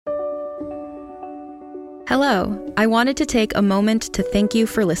Hello, I wanted to take a moment to thank you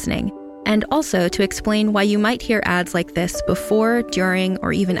for listening, and also to explain why you might hear ads like this before, during,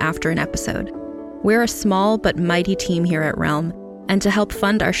 or even after an episode. We're a small but mighty team here at Realm, and to help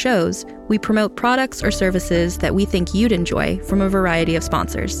fund our shows, we promote products or services that we think you'd enjoy from a variety of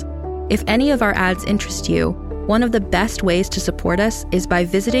sponsors. If any of our ads interest you, one of the best ways to support us is by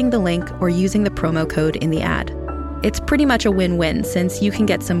visiting the link or using the promo code in the ad. It's pretty much a win-win since you can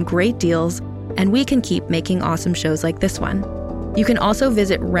get some great deals and we can keep making awesome shows like this one. You can also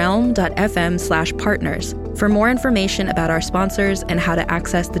visit realm.fm/partners for more information about our sponsors and how to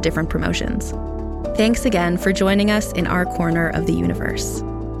access the different promotions. Thanks again for joining us in our corner of the universe.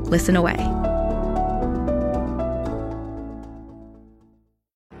 Listen away.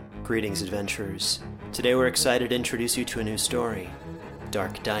 Greetings, adventurers. Today we're excited to introduce you to a new story,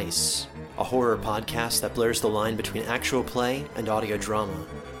 Dark Dice, a horror podcast that blurs the line between actual play and audio drama,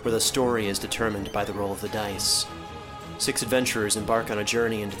 where the story is determined by the roll of the dice. 6 adventurers embark on a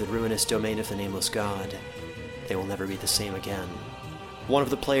journey into the ruinous domain of the Nameless God. They will never be the same again. One of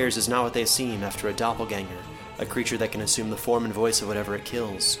the players is not what they seem after a doppelganger, a creature that can assume the form and voice of whatever it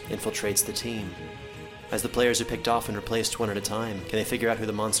kills, infiltrates the team. As the players are picked off and replaced one at a time, can they figure out who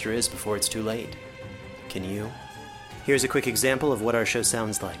the monster is before it's too late? Can you? Here's a quick example of what our show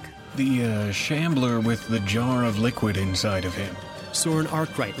sounds like. The shambler with the jar of liquid inside of him. Soren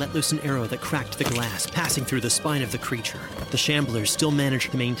Arkwright let loose an arrow that cracked the glass, passing through the spine of the creature. The shambler still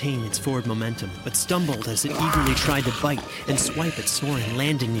managed to maintain its forward momentum, but stumbled as it eagerly tried to bite and swipe at Soren,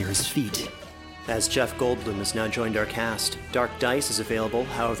 landing near his feet. As Jeff Goldblum has now joined our cast, Dark Dice is available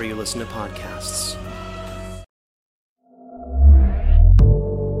however you listen to podcasts.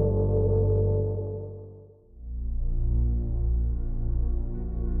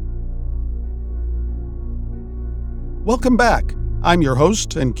 Welcome back. I'm your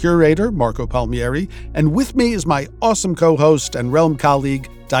host and curator, Marco Palmieri, and with me is my awesome co-host and Realm colleague,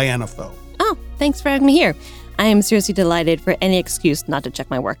 Diana Foe. Oh, thanks for having me here. I am seriously delighted for any excuse not to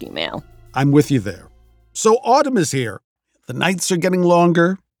check my work email. I'm with you there. So autumn is here. The nights are getting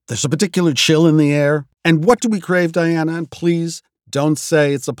longer. There's a particular chill in the air. And what do we crave, Diana? And please don't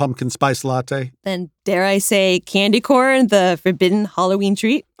say it's a pumpkin spice latte. Then dare I say candy corn, the forbidden Halloween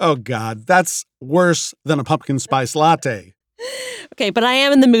treat? Oh, God, that's worse than a pumpkin spice latte. Okay, but I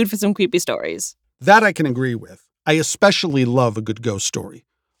am in the mood for some creepy stories. That I can agree with. I especially love a good ghost story.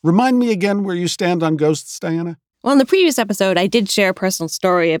 Remind me again where you stand on ghosts, Diana? Well, in the previous episode, I did share a personal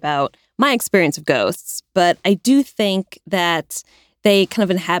story about my experience of ghosts, but I do think that they kind of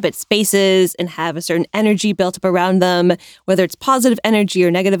inhabit spaces and have a certain energy built up around them, whether it's positive energy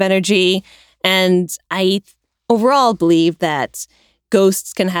or negative energy. And I overall believe that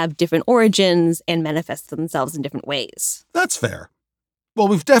ghosts can have different origins and manifest themselves in different ways. That's fair. Well,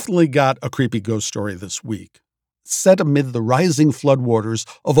 we've definitely got a creepy ghost story this week, set amid the rising floodwaters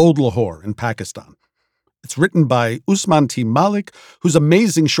of Old Lahore in Pakistan. It's written by Usman T. Malik, whose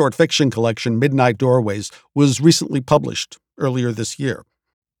amazing short fiction collection, Midnight Doorways, was recently published earlier this year.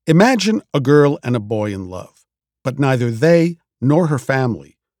 Imagine a girl and a boy in love, but neither they nor her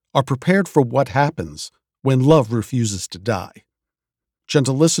family are prepared for what happens when love refuses to die.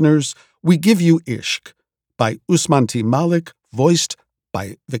 Gentle listeners, we give you Ishq by Usman T. Malik, voiced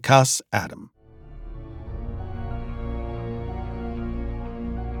by Vikas Adam.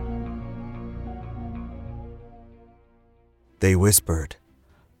 They whispered,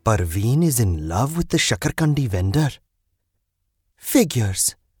 Parveen is in love with the Shakarkandi vendor.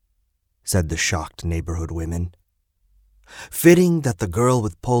 Figures, said the shocked neighborhood women. Fitting that the girl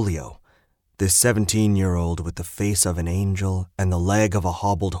with polio, this 17-year-old with the face of an angel and the leg of a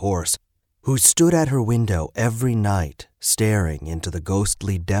hobbled horse, who stood at her window every night staring into the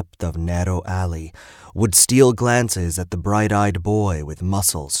ghostly depth of narrow alley, would steal glances at the bright-eyed boy with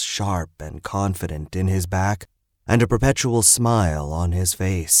muscles sharp and confident in his back and a perpetual smile on his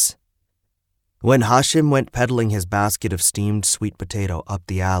face. When Hashim went peddling his basket of steamed sweet potato up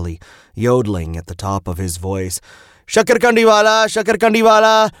the alley, yodeling at the top of his voice, Shakarkandi wala, Shakarkandi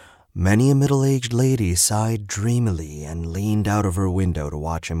wala, many a middle-aged lady sighed dreamily and leaned out of her window to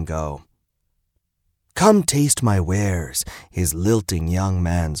watch him go. Come taste my wares, his lilting young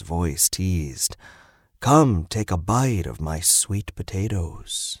man's voice teased. Come take a bite of my sweet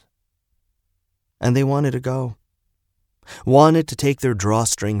potatoes. And they wanted to go. Wanted to take their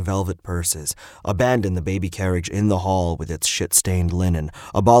drawstring velvet purses, abandon the baby carriage in the hall with its shit-stained linen,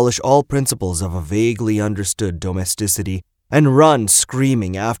 abolish all principles of a vaguely understood domesticity, and run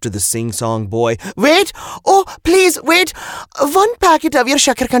screaming after the sing-song boy. Wait! Oh, please, wait! 1 packet of your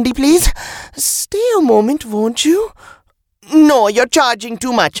Shakarkandi, please. Stay a moment, won't you? No, you're charging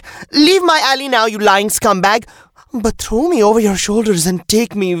too much. Leave my alley now, you lying scumbag. But throw me over your shoulders and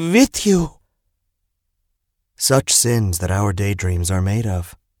take me with you. Such sins that our daydreams are made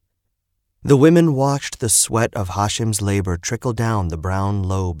of. The women watched the sweat of Hashim's labor trickle down the brown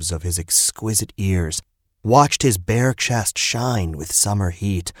lobes of his exquisite ears, watched his bare chest shine with summer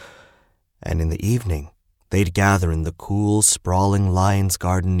heat, and in the evening they'd gather in the cool, sprawling lion's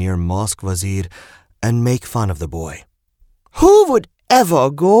garden near Mosque Wazir and make fun of the boy. Who would ever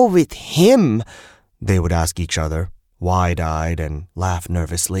go with him? They would ask each other, wide-eyed, and laugh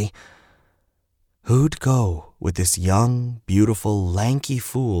nervously. Who'd go with this young, beautiful, lanky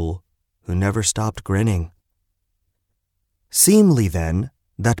fool who never stopped grinning? Seemly, then,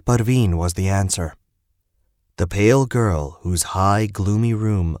 that Parveen was the answer. The pale girl whose high, gloomy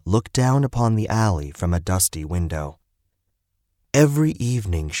room looked down upon the alley from a dusty window. Every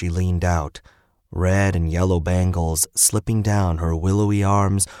evening she leaned out, red and yellow bangles slipping down her willowy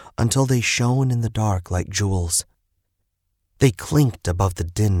arms until they shone in the dark like jewels. They clinked above the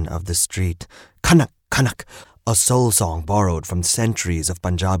din of the street. Kanak, kanak, a soul song borrowed from centuries of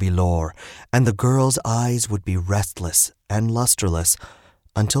Punjabi lore, and the girl's eyes would be restless and lusterless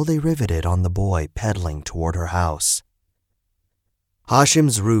until they riveted on the boy pedaling toward her house.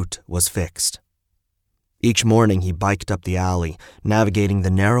 Hashim's route was fixed. Each morning he biked up the alley, navigating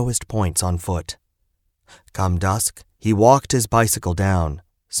the narrowest points on foot. Come dusk, he walked his bicycle down,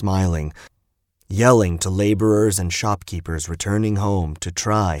 smiling, yelling to laborers and shopkeepers returning home to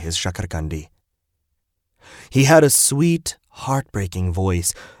try his shakarkandi. He had a sweet, heartbreaking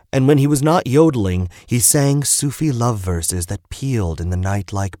voice, and when he was not yodeling, he sang Sufi love verses that pealed in the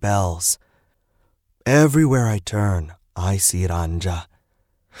night like bells. Everywhere I turn, I see Ranja.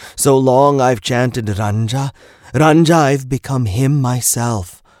 So long I've chanted Ranja, Ranja I've become him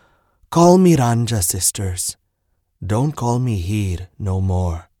myself. Call me Ranja, sisters. Don't call me Heer no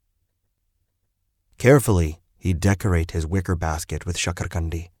more. Carefully, he'd decorate his wicker basket with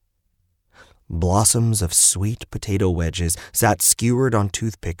shakarkandi. Blossoms of sweet potato wedges sat skewered on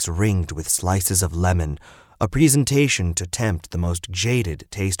toothpicks ringed with slices of lemon, a presentation to tempt the most jaded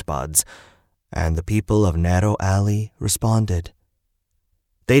taste buds, and the people of Narrow Alley responded.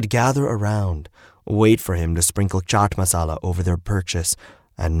 They'd gather around, wait for him to sprinkle chaat masala over their purchase,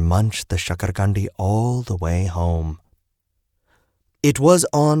 and munch the shakarkandi all the way home. It was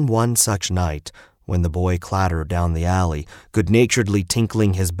on one such night, when the boy clattered down the alley, good-naturedly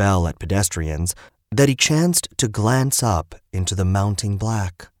tinkling his bell at pedestrians, that he chanced to glance up into the mounting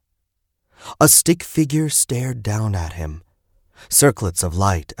black. A stick figure stared down at him, circlets of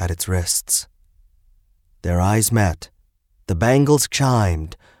light at its wrists. Their eyes met, the bangles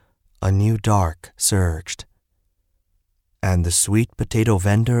chimed, a new dark surged. And the sweet potato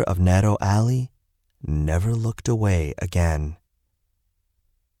vendor of Narrow Alley never looked away again.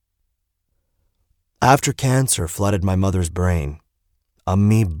 After cancer flooded my mother's brain,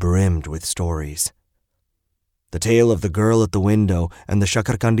 Ammi brimmed with stories. The tale of the girl at the window and the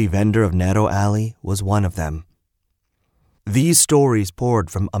shakarkandi vendor of Narrow Alley was one of them. These stories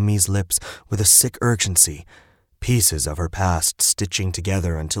poured from Ammi's lips with a sick urgency, pieces of her past stitching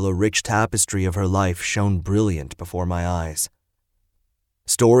together until a rich tapestry of her life shone brilliant before my eyes.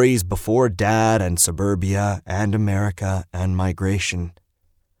 Stories before Dad and suburbia and America and migration.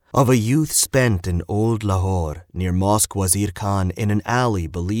 Of a youth spent in old Lahore near Mosque Wazir Khan in an alley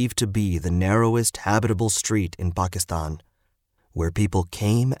believed to be the narrowest habitable street in Pakistan, where people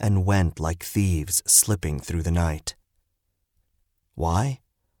came and went like thieves slipping through the night. Why?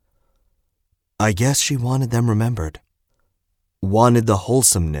 I guess she wanted them remembered. Wanted the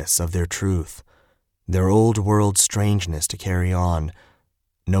wholesomeness of their truth, their old world strangeness to carry on,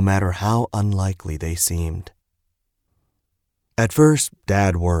 no matter how unlikely they seemed. At first,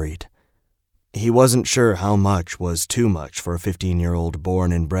 Dad worried. He wasn't sure how much was too much for a 15-year-old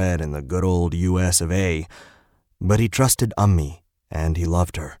born and bred in the good old US of A, but he trusted Ammi, and he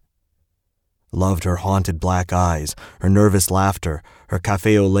loved her. Loved her haunted black eyes, her nervous laughter, her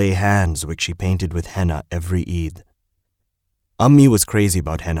café au lait hands which she painted with henna every Eid. Ammi was crazy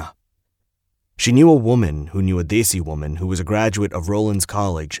about henna. She knew a woman who knew a Desi woman who was a graduate of Rollins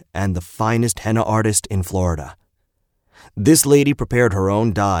College and the finest henna artist in Florida. This lady prepared her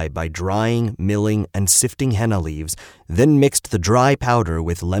own dye by drying, milling, and sifting henna leaves, then mixed the dry powder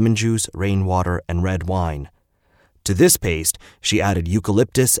with lemon juice, rainwater, and red wine. To this paste, she added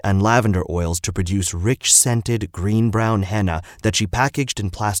eucalyptus and lavender oils to produce rich-scented green-brown henna that she packaged in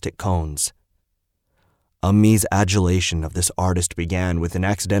plastic cones. Ammi's adulation of this artist began with an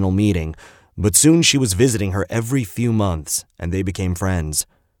accidental meeting, but soon she was visiting her every few months, and they became friends.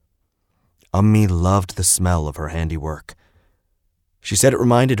 Ammi loved the smell of her handiwork. She said it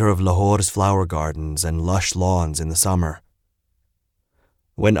reminded her of Lahore's flower gardens and lush lawns in the summer.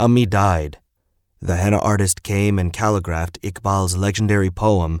 When Ummi died, the henna artist came and calligraphed Iqbal's legendary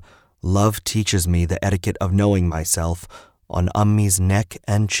poem, Love Teaches Me the Etiquette of Knowing Myself, on Ummi's neck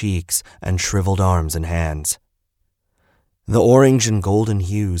and cheeks and shriveled arms and hands. The orange and golden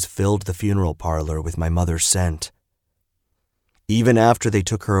hues filled the funeral parlor with my mother's scent. Even after they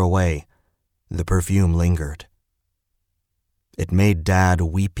took her away, the perfume lingered. It made Dad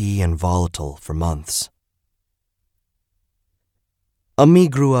weepy and volatile for months.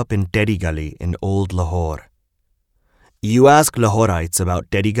 Ummi grew up in Teddy Gully in Old Lahore. You ask Lahorites about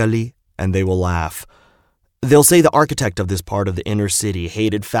Teddy Gully, and they will laugh. They'll say the architect of this part of the inner city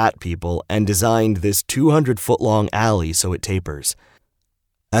hated fat people and designed this 200-foot-long alley so it tapers.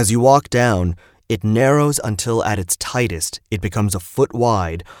 As you walk down, it narrows until at its tightest it becomes a foot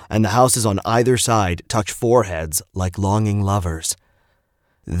wide, and the houses on either side touch foreheads like longing lovers.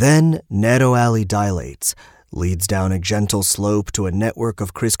 Then narrow alley dilates, leads down a gentle slope to a network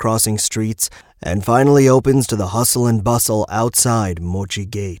of crisscrossing streets, and finally opens to the hustle and bustle outside Mochi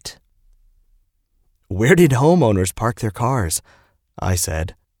Gate. Where did homeowners park their cars? I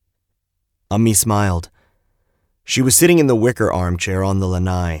said. Ummi smiled. She was sitting in the wicker armchair on the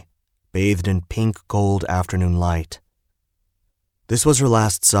lanai, bathed in pink gold afternoon light. This was her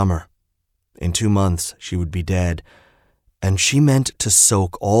last summer. In 2 months she would be dead, and she meant to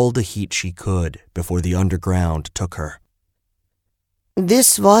soak all the heat she could before the underground took her.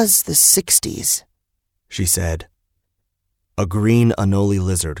 This was the 60s, she said. A green anole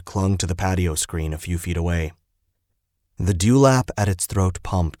lizard clung to the patio screen a few feet away. The dewlap at its throat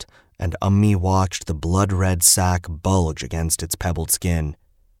pumped, and Ummi watched the blood-red sack bulge against its pebbled skin.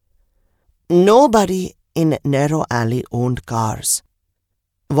 Nobody in Narrow Alley owned cars.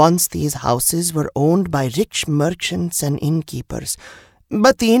 Once these houses were owned by rich merchants and innkeepers,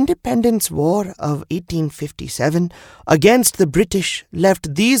 but the Independence War of 1857 against the British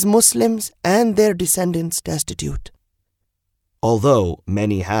left these Muslims and their descendants destitute. Although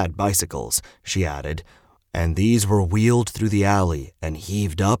many had bicycles, she added, and these were wheeled through the alley and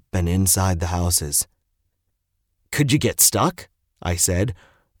heaved up and inside the houses. Could you get stuck? I said.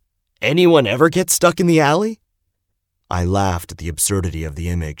 Anyone ever get stuck in the alley? I laughed at the absurdity of the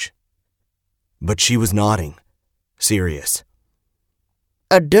image. But she was nodding, serious.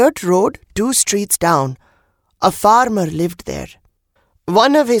 A dirt road 2 streets down. A farmer lived there.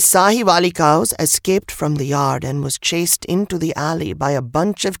 One of his Sahiwali cows escaped from the yard and was chased into the alley by a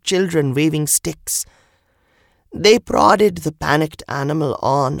bunch of children waving sticks. They prodded the panicked animal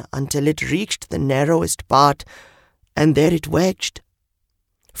on until it reached the narrowest part, and there it wedged.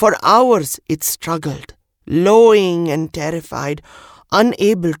 For hours it struggled, lowing and terrified,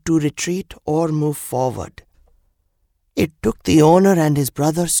 unable to retreat or move forward. It took the owner and his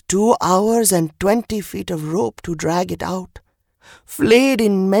brothers 2 hours and 20 feet of rope to drag it out. Flayed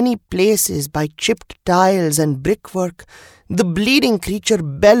in many places by chipped tiles and brickwork, the bleeding creature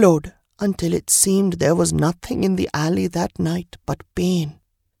bellowed until it seemed there was nothing in the alley that night but pain.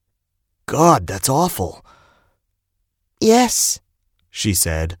 God, that's awful. Yes, she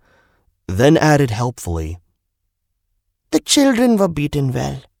said, then added helpfully, the children were beaten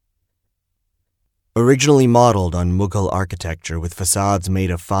well. Originally modeled on Mughal architecture with facades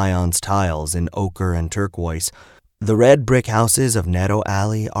made of faience tiles in ochre and turquoise, the red brick houses of Narrow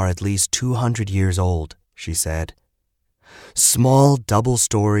Alley are at least 200 years old, she said. Small,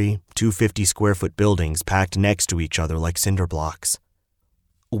 double-story, 250-square-foot buildings packed next to each other like cinder blocks.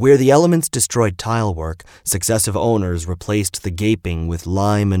 Where the elements destroyed tilework, successive owners replaced the gaping with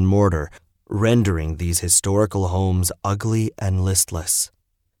lime and mortar, rendering these historical homes ugly and listless.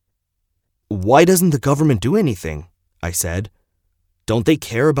 Why doesn't the government do anything? I said. Don't they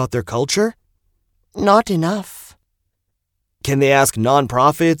care about their culture? Not enough. Can they ask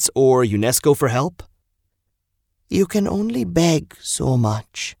non-profits or UNESCO for help? You can only beg so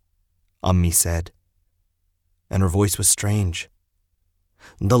much, Ummi said. And her voice was strange.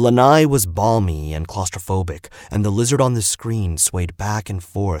 The lanai was balmy and claustrophobic, and the lizard on the screen swayed back and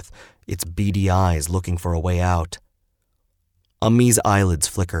forth, its beady eyes looking for a way out. Ummi's eyelids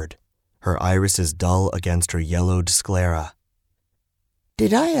flickered, her irises dull against her yellowed sclera.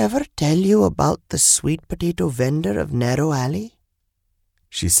 Did I ever tell you about the sweet potato vendor of Narrow Alley?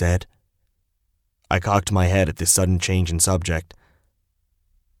 She said. I cocked my head at this sudden change in subject.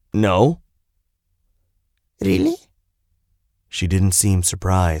 No. Really? She didn't seem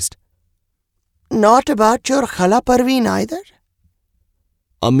surprised. Not about your Khala Parveen either?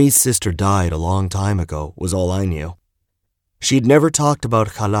 Ummi's sister died a long time ago, was all I knew. She'd never talked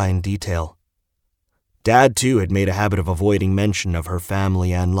about Khala in detail. Dad, too, had made a habit of avoiding mention of her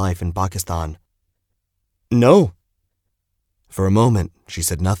family and life in Pakistan. No. For a moment, she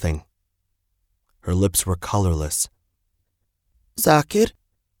said nothing. Her lips were colorless. Zakir,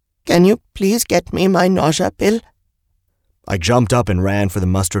 can you please get me my nausea pill? I jumped up and ran for the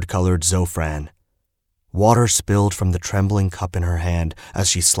mustard-colored Zofran. Water spilled from the trembling cup in her hand as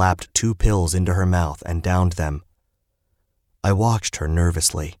she slapped 2 pills into her mouth and downed them. I watched her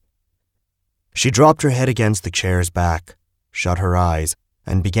nervously. She dropped her head against the chair's back, shut her eyes,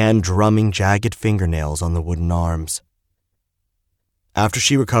 and began drumming jagged fingernails on the wooden arms. After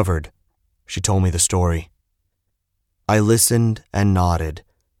she recovered, she told me the story. I listened and nodded,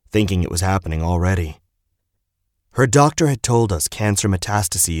 thinking it was happening already. Her doctor had told us cancer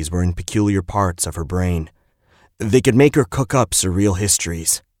metastases were in peculiar parts of her brain. They could make her cook up surreal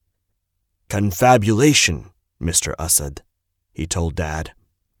histories. Confabulation, Mr. Asad, he told Dad.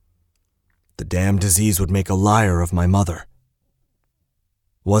 The damn disease would make a liar of my mother.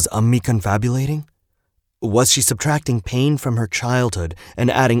 Was Ummi confabulating? Was she subtracting pain from her childhood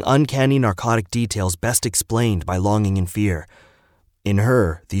and adding uncanny narcotic details best explained by longing and fear? In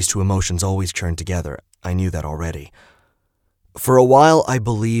her, these 2 emotions always churned together. I knew that already. For a while, I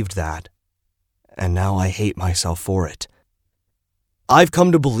believed that, and now I hate myself for it. I've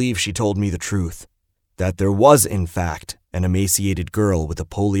come to believe she told me the truth, that there was, in fact, an emaciated girl with a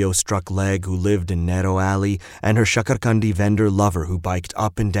polio-struck leg who lived in Nehru Alley and her Shakarkandi vendor lover who biked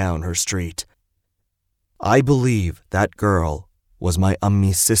up and down her street. I believe that girl was my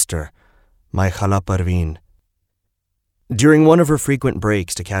Ummi's sister, my Khala Parveen. During one of her frequent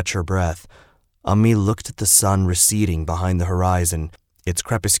breaks to catch her breath, Ummi looked at the sun receding behind the horizon, its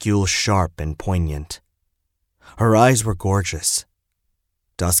crepuscule sharp and poignant. Her eyes were gorgeous.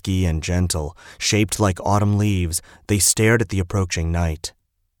 Dusky and gentle, shaped like autumn leaves, they stared at the approaching night.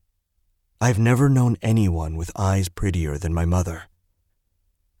 I've never known anyone with eyes prettier than my mother.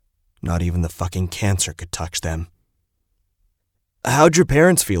 Not even the fucking cancer could touch them. How'd your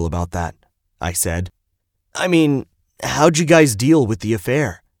parents feel about that? I said. I mean, how'd you guys deal with the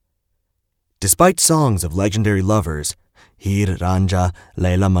affair? Despite songs of legendary lovers, Heer Ranja,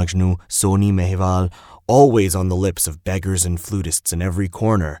 Laila Majnu, Soni Mehwal, always on the lips of beggars and flutists in every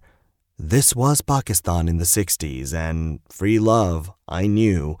corner, this was Pakistan in the 60s, and free love, I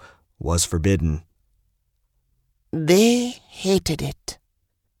knew, was forbidden. They hated it,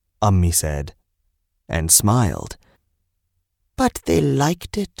 Ummi said, and smiled. But they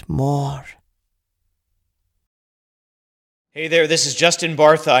liked it more. Hey there, this is Justin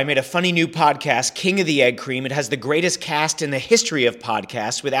Bartha. I made a funny new podcast, King of the Egg Cream. It has the greatest cast in the history of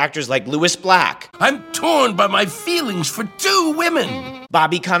podcasts with actors like Louis Black. I'm torn by my feelings for 2 women.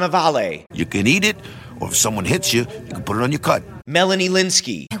 Bobby Cannavale. You can eat it, or if someone hits you, you can put it on your cut. Melanie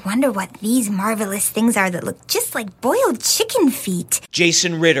Linsky. I wonder what these marvelous things are that look just like boiled chicken feet.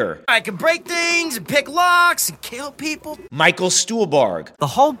 Jason Ritter. I can break things and pick locks and kill people. Michael Stuhlbarg. The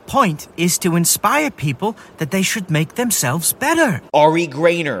whole point is to inspire people that they should make themselves better. Ari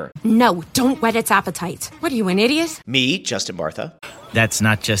Grainer. No, don't whet its appetite. What are you, an idiot? Me, Justin Bartha. That's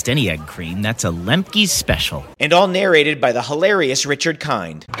not just any egg cream, that's a Lemke's special. And all narrated by the hilarious Richard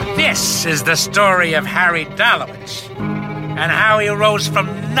Kind. This is the story of Harry Dalowitz and how he rose from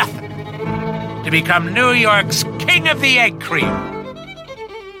nothing to become New York's King of the Egg Cream.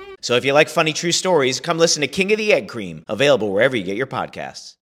 So if you like funny true stories, come listen to King of the Egg Cream, available wherever you get your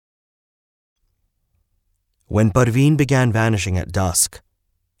podcasts. When Parveen began vanishing at dusk,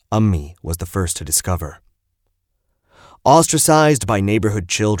 Ummi was the first to discover. Ostracized by neighborhood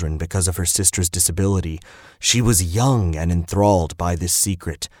children because of her sister's disability, she was young and enthralled by this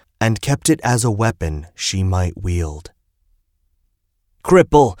secret and kept it as a weapon she might wield.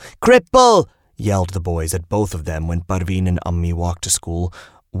 "Cripple! Cripple!" yelled the boys at both of them when Parveen and Ummi walked to school,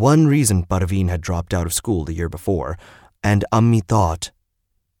 one reason Parveen had dropped out of school the year before, and Ummi thought,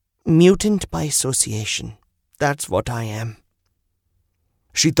 Mutant by association. That's what I am.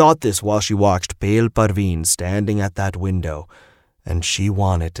 She thought this while she watched pale Parveen standing at that window, and she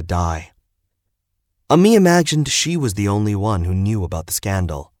wanted to die. Ummi imagined she was the only one who knew about the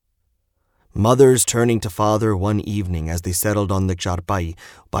scandal. Mothers turning to father one evening as they settled on the charpai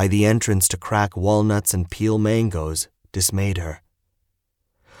by the entrance to crack walnuts and peel mangoes dismayed her.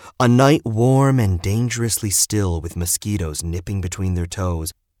 A night warm and dangerously still with mosquitoes nipping between their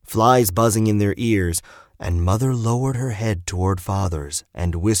toes, flies buzzing in their ears, and mother lowered her head toward father's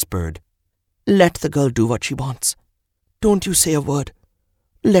and whispered, "Let the girl do what she wants. Don't you say a word.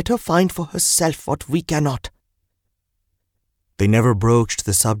 Let her find for herself what we cannot." They never broached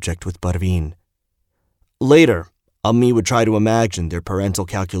the subject with Parveen. Later, Ummi would try to imagine their parental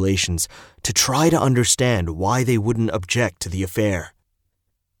calculations, to try to understand why they wouldn't object to the affair.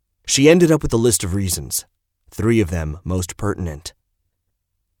 She ended up with a list of reasons, 3 of them most pertinent.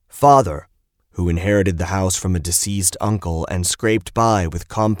 Father, who inherited the house from a deceased uncle and scraped by with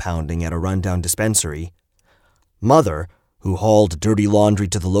compounding at a rundown dispensary. Mother, who hauled dirty laundry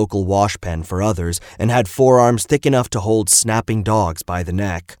to the local wash pen for others and had forearms thick enough to hold snapping dogs by the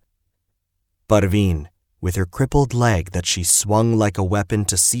neck. Parveen, with her crippled leg that she swung like a weapon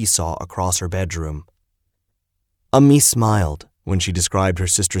to seesaw across her bedroom. Ummi smiled when she described her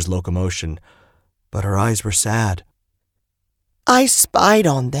sister's locomotion, but her eyes were sad. I spied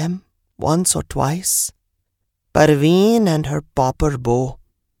on them once or twice. Parveen and her pauper beau.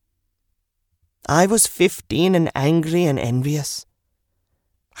 I was 15 and angry and envious.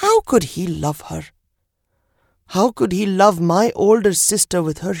 How could he love her? How could he love my older sister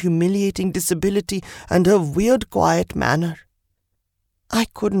with her humiliating disability and her weird quiet manner? I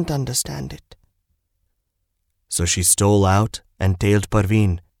couldn't understand it. So she stole out and tailed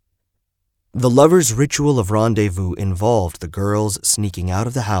Parveen. The lovers' ritual of rendezvous involved the girls sneaking out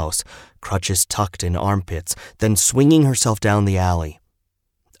of the house, crutches tucked in armpits, then swinging herself down the alley.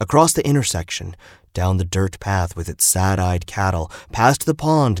 Across the intersection, down the dirt path with its sad-eyed cattle, past the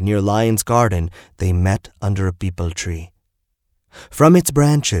pond near Lion's Garden, they met under a peepal tree. From its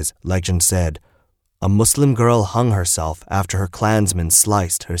branches, legend said, a Muslim girl hung herself after her clansman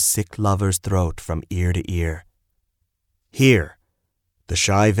sliced her sick lover's throat from ear to ear. Here, the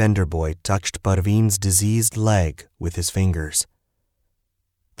shy vendor boy touched Parveen's diseased leg with his fingers.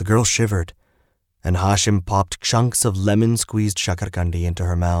 The girl shivered, and Hashim popped chunks of lemon-squeezed shakarkandi into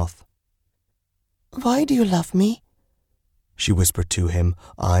her mouth. Why do you love me? She whispered to him,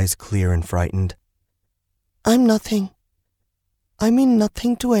 eyes clear and frightened. I'm nothing. I mean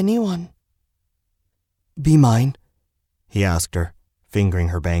nothing to anyone. Be mine, he asked her, fingering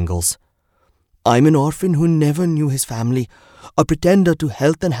her bangles. I'm an orphan who never knew his family, a pretender to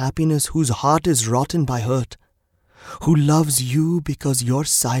health and happiness whose heart is rotten by hurt, who loves you because your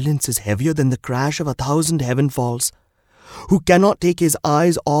silence is heavier than the crash of 1,000 heaven falls, who cannot take his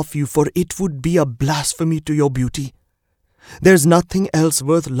eyes off you, for it would be a blasphemy to your beauty. There's nothing else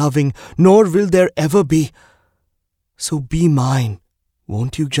worth loving, nor will there ever be. So be mine,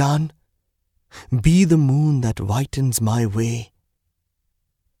 won't you, John? Be the moon that whitens my way.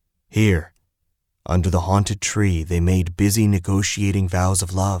 Here, under the haunted tree, they made busy negotiating vows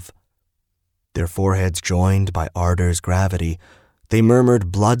of love. Their foreheads joined by ardor's gravity, they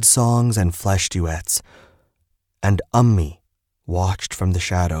murmured blood songs and flesh duets. And Ummi watched from the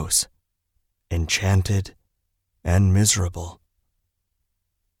shadows, enchanted and miserable.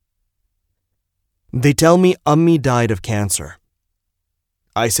 They tell me Ummi died of cancer.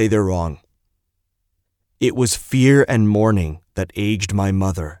 I say they're wrong. It was fear and mourning that aged my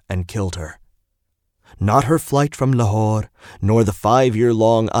mother and killed her. Not her flight from Lahore, nor the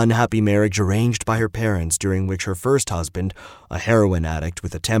 5-year-long unhappy marriage arranged by her parents during which her first husband, a heroin addict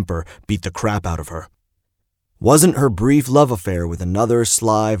with a temper, beat the crap out of her. Wasn't her brief love affair with another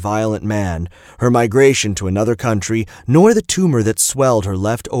sly, violent man, her migration to another country, nor the tumor that swelled her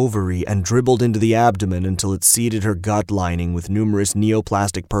left ovary and dribbled into the abdomen until it seeded her gut lining with numerous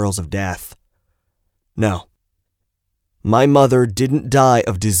neoplastic pearls of death. No. My mother didn't die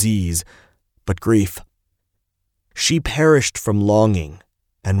of disease, but grief. She perished from longing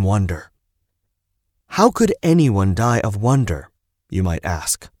and wonder. How could anyone die of wonder, you might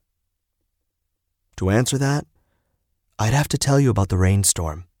ask? To answer that, I'd have to tell you about the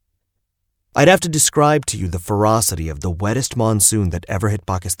rainstorm. I'd have to describe to you the ferocity of the wettest monsoon that ever hit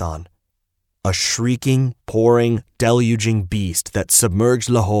Pakistan. A shrieking, pouring, deluging beast that submerged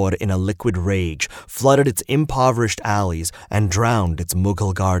Lahore in a liquid rage, flooded its impoverished alleys, and drowned its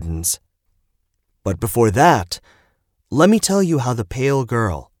Mughal gardens. But before that, let me tell you how the pale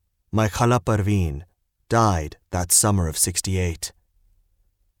girl, my Khala Parveen, died that summer of '68.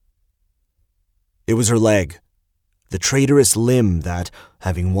 It was her leg, the traitorous limb that,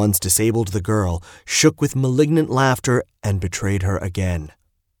 having once disabled the girl, shook with malignant laughter and betrayed her again.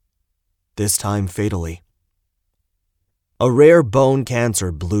 This time fatally. A rare bone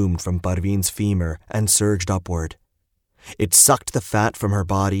cancer bloomed from Parveen's femur and surged upward. It sucked the fat from her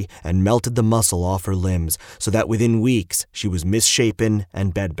body and melted the muscle off her limbs, so that within weeks she was misshapen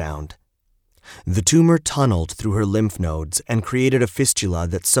and bedbound. The tumor tunneled through her lymph nodes and created a fistula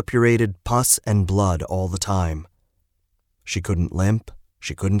that suppurated pus and blood all the time. She couldn't limp,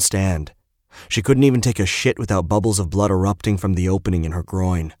 she couldn't stand. She couldn't even take a shit without bubbles of blood erupting from the opening in her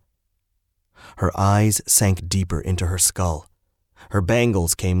groin. Her eyes sank deeper into her skull. Her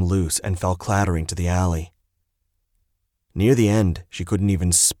bangles came loose and fell clattering to the alley. Near the end, she couldn't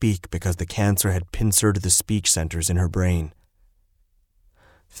even speak because the cancer had pincered the speech centers in her brain.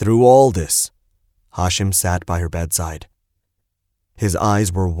 Through all this, Hashim sat by her bedside. His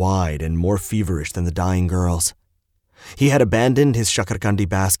eyes were wide and more feverish than the dying girl's. He had abandoned his shakarkandi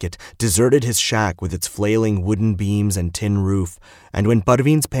basket, deserted his shack with its flailing wooden beams and tin roof, and when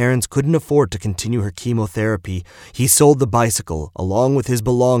Parveen's parents couldn't afford to continue her chemotherapy, he sold the bicycle along with his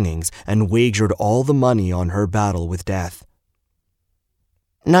belongings and wagered all the money on her battle with death.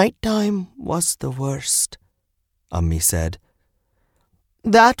 Nighttime was the worst, Ammi said.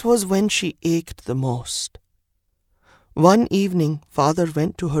 That was when she ached the most. One evening, Father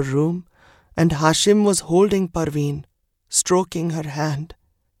went to her room, and Hashim was holding Parveen, stroking her hand.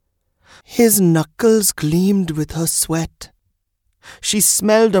 His knuckles gleamed with her sweat. She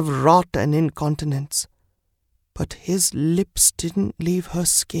smelled of rot and incontinence, but his lips didn't leave her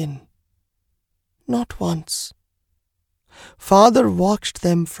skin. Not once. Father watched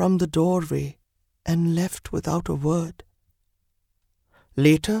them from the doorway and left without a word.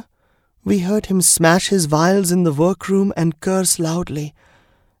 Later, we heard him smash his vials in the workroom and curse loudly,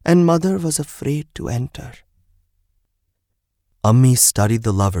 and Mother was afraid to enter. Ammi studied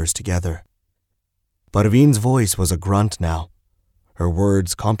the lovers together. Parveen's voice was a grunt now, her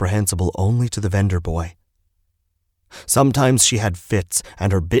words comprehensible only to the vendor boy. Sometimes she had fits,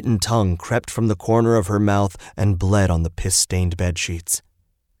 and her bitten tongue crept from the corner of her mouth and bled on the piss-stained bedsheets.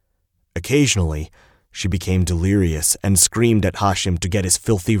 Occasionally, she became delirious and screamed at Hashim to get his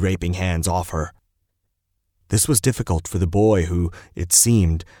filthy raping hands off her. This was difficult for the boy who, it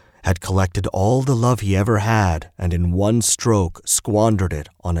seemed, had collected all the love he ever had and in one stroke squandered it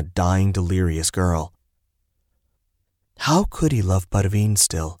on a dying, delirious girl. How could he love Parveen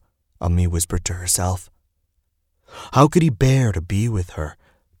still? Ammi whispered to herself. How could he bear to be with her,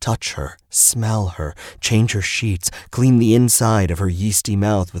 touch her, smell her, change her sheets, clean the inside of her yeasty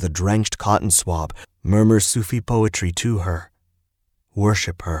mouth with a drenched cotton swab, murmur Sufi poetry to her,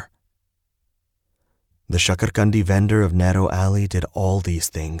 worship her? The shakarkandi vendor of Narrow Alley did all these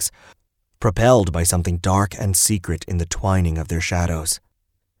things, propelled by something dark and secret in the twining of their shadows.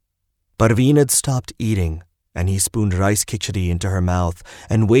 Parveen had stopped eating, and he spooned rice khichdi into her mouth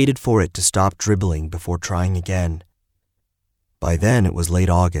and waited for it to stop dribbling before trying again. By then it was late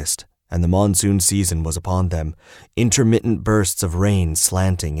August, and the monsoon season was upon them, intermittent bursts of rain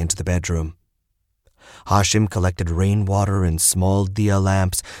slanting into the bedroom. Hashim collected rainwater in small diya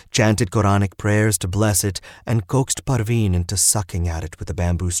lamps, chanted Quranic prayers to bless it, and coaxed Parveen into sucking at it with a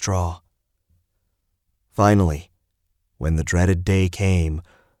bamboo straw. Finally, when the dreaded day came,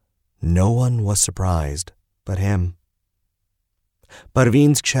 no one was surprised but him.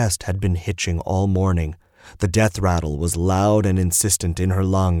 Parveen's chest had been hitching all morning. The death rattle was loud and insistent in her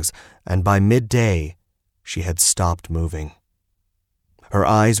lungs, and by midday, she had stopped moving. Her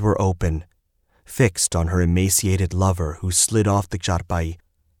eyes were open, fixed on her emaciated lover who slid off the charpai,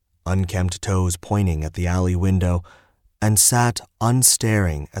 unkempt toes pointing at the alley window, and sat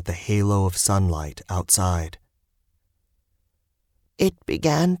unstaring at the halo of sunlight outside. It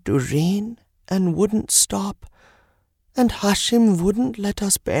began to rain and wouldn't stop, and Hashim wouldn't let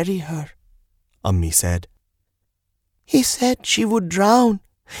us bury her, Ammi said. He said she would drown.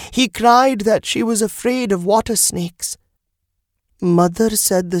 He cried that she was afraid of water snakes. Mother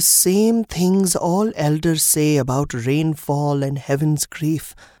said the same things all elders say about rainfall and heaven's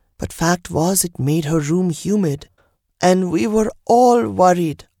grief, but fact was it made her room humid, and we were all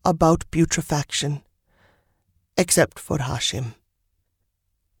worried about putrefaction, except for Hashim.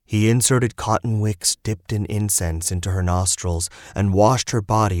 He inserted cotton wicks dipped in incense into her nostrils and washed her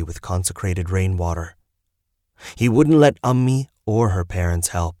body with consecrated rainwater. He wouldn't let Ammi or her parents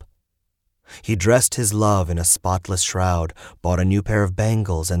help. He dressed his love in a spotless shroud, bought a new pair of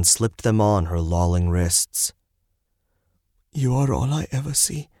bangles, and slipped them on her lolling wrists. "You are all I ever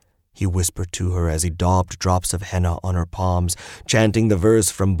see," he whispered to her as he daubed drops of henna on her palms, chanting the verse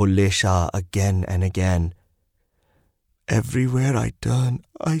from Bulle Shah again and again. "Everywhere I turn,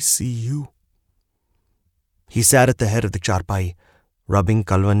 I see you." He sat at the head of the charpai, rubbing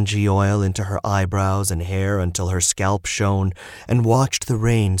kalwanji oil into her eyebrows and hair until her scalp shone, and watched the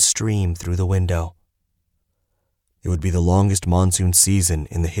rain stream through the window. It would be the longest monsoon season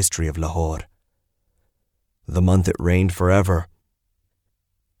in the history of Lahore. The month it rained forever.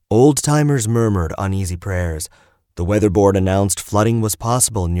 Old-timers murmured uneasy prayers. The weather board announced flooding was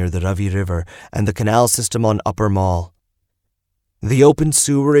possible near the Ravi River and the canal system on Upper Mall. The open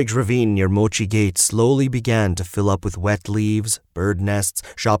sewerage ravine near Mochi Gate slowly began to fill up with wet leaves, bird nests,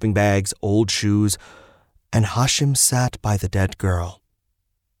 shopping bags, old shoes, and Hashim sat by the dead girl,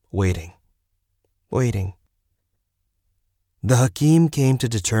 waiting. The Hakim came to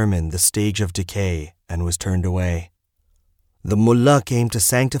determine the stage of decay and was turned away. The mullah came to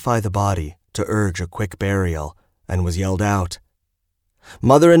sanctify the body, to urge a quick burial, and was yelled out.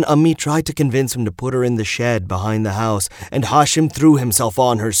 Mother and Ummi tried to convince him to put her in the shed behind the house, and Hashim threw himself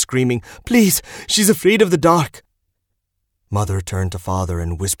on her, screaming, "Please, she's afraid of the dark." Mother turned to father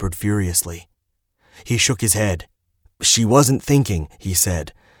and whispered furiously. He shook his head. She wasn't thinking, he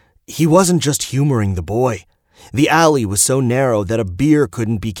said. He wasn't just humoring the boy. The alley was so narrow that a bier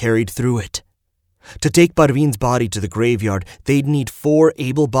couldn't be carried through it. To take Parveen's body to the graveyard, they'd need 4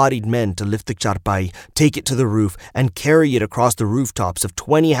 able-bodied men to lift the charpai, take it to the roof, and carry it across the rooftops of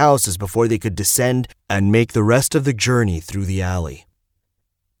 20 houses before they could descend and make the rest of the journey through the alley.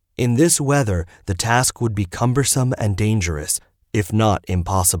 In this weather, the task would be cumbersome and dangerous, if not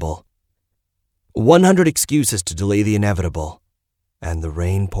impossible. 100 excuses to delay the inevitable, and the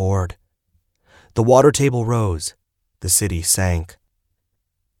rain poured. The water table rose. The city sank.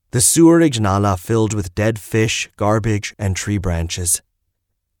 The sewerage nala filled with dead fish, garbage, and tree branches.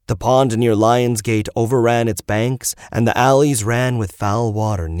 The pond near Lion's Gate overran its banks, and the alleys ran with foul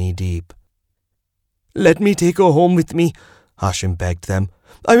water knee-deep. "Let me take her home with me," Hashim begged them.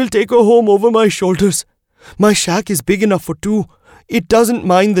 "I will take her home over my shoulders. My shack is big enough for 2. It doesn't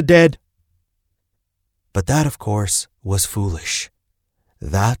mind the dead." But that, of course, was foolish.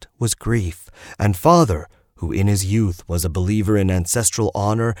 That was grief, and father, who in his youth was a believer in ancestral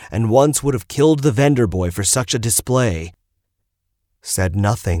honor and once would have killed the vendor boy for such a display, said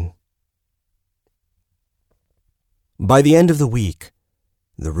nothing. By the end of the week,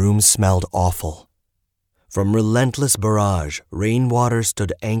 the room smelled awful. From relentless barrage, rainwater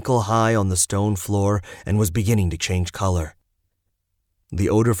stood ankle-high on the stone floor and was beginning to change color. The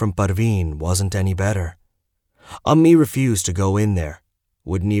odor from Parveen wasn't any better. Ummi refused to go in there,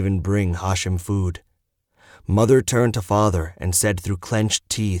 wouldn't even bring Hashim food. Mother turned to father and said through clenched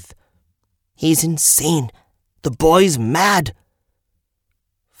teeth, "He's insane. The boy's mad."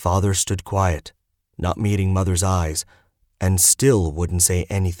 Father stood quiet, not meeting Mother's eyes, and still wouldn't say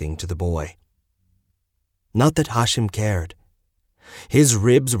anything to the boy. Not that Hashim cared. His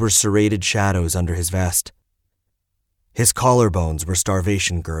ribs were serrated shadows under his vest. His collarbones were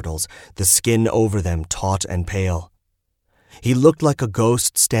starvation girdles, the skin over them taut and pale. He looked like a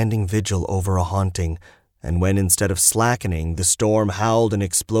ghost standing vigil over a haunting, and when instead of slackening, the storm howled and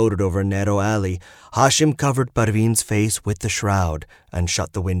exploded over Nero Alley, Hashim covered Parveen's face with the shroud and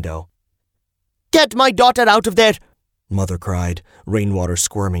shut the window. "Get my daughter out of there!" Mother cried, rainwater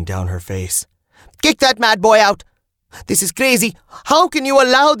squirming down her face. "Kick that mad boy out! This is crazy! How can you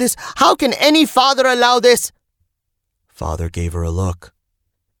allow this? How can any father allow this?" Father gave her a look.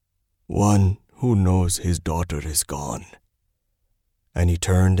 "One who knows his daughter is gone." And he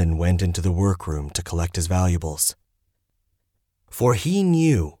turned and went into the workroom to collect his valuables. For he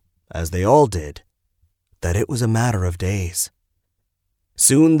knew, as they all did, that it was a matter of days.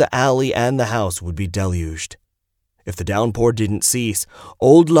 Soon the alley and the house would be deluged. If the downpour didn't cease,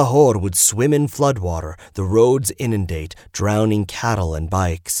 old Lahore would swim in floodwater, the roads inundate, drowning cattle and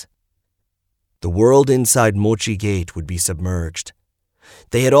bikes. The world inside Mochi Gate would be submerged.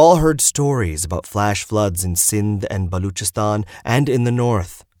 They had all heard stories about flash floods in Sindh and Baluchistan and in the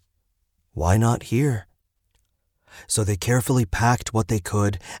north. Why not here? So they carefully packed what they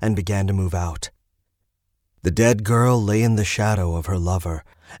could and began to move out. The dead girl lay in the shadow of her lover,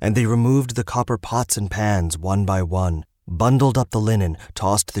 and they removed the copper pots and pans one by one, bundled up the linen,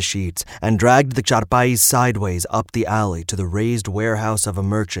 tossed the sheets, and dragged the charpais sideways up the alley to the raised warehouse of a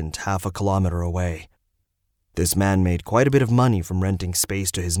merchant 1/2 kilometer away. This man made quite a bit of money from renting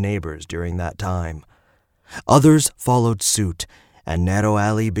space to his neighbors during that time. Others followed suit, and Nero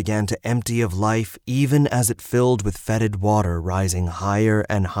Alley began to empty of life even as it filled with fetid water rising higher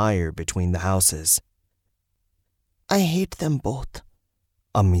and higher between the houses. "I hate them both,"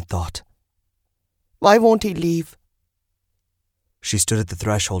 Ummi thought. "Why won't he leave?" She stood at the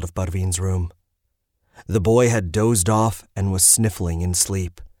threshold of Parveen's room. The boy had dozed off and was sniffling in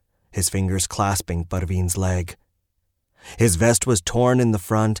sleep, his fingers clasping Parveen's leg. His vest was torn in the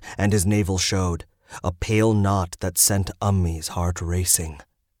front and his navel showed, a pale knot that sent Ummi's heart racing.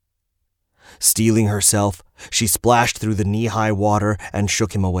 Steeling herself, she splashed through the knee-high water and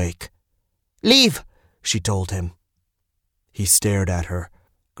shook him awake. "Leave," she told him. He stared at her,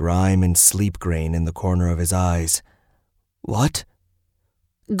 grime and sleep grain in the corner of his eyes. "What?"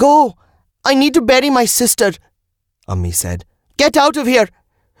 "Go! I need to bury my sister," Ummi said. "Get out of here!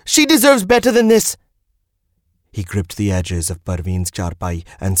 She deserves better than this." He gripped the edges of Parveen's charpai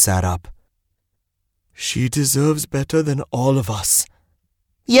and sat up. "She deserves better than all of us."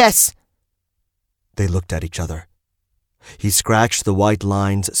 "Yes." They looked at each other. He scratched the white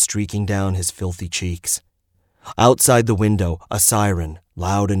lines streaking down his filthy cheeks. Outside the window, a siren,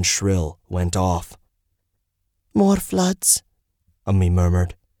 loud and shrill, went off. More floods, Ummi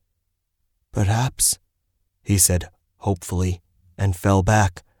murmured. Perhaps, he said hopefully, and fell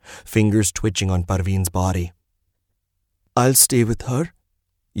back, fingers twitching on Parveen's body. I'll stay with her.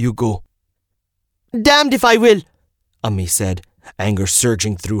 You go. Damned if I will, Ummi said, anger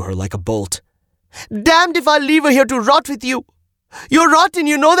surging through her like a bolt. Damned if I'll leave her here to rot with you. You're rotten,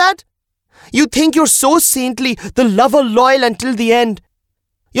 you know that? You think you're so saintly, the lover loyal until the end.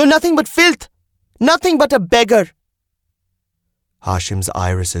 You're nothing but filth, nothing but a beggar. Hashim's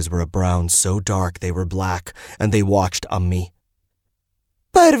irises were a brown so dark they were black, and they watched Ummi.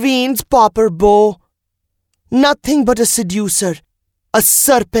 Parveen's pauper beau. Nothing but a seducer, a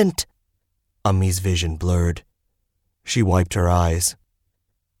serpent. Ummi's vision blurred. She wiped her eyes.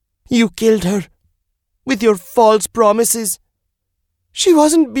 You killed her, with your false promises. She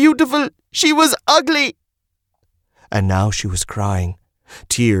wasn't beautiful, she was ugly. And now she was crying,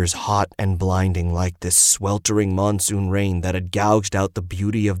 tears hot and blinding like this sweltering monsoon rain that had gouged out the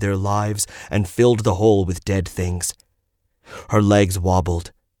beauty of their lives and filled the hole with dead things. Her legs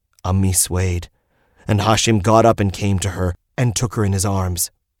wobbled, Ummi swayed, and Hashim got up and came to her and took her in his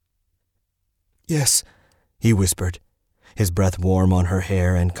arms. Yes, he whispered, his breath warm on her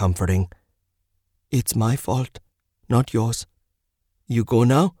hair and comforting. It's my fault, not yours. You go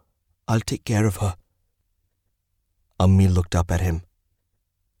now, I'll take care of her. Ummi looked up at him.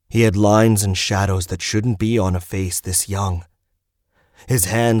 He had lines and shadows that shouldn't be on a face this young. His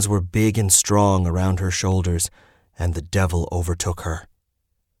hands were big and strong around her shoulders, and the devil overtook her.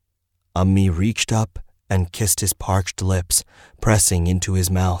 Ummi reached up and kissed his parched lips, pressing into his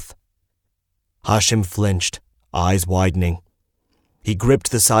mouth. Hashim flinched, eyes widening. He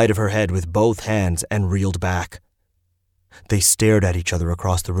gripped the side of her head with both hands and reeled back. They stared at each other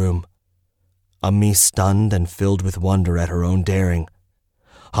across the room. Ummi stunned and filled with wonder at her own daring.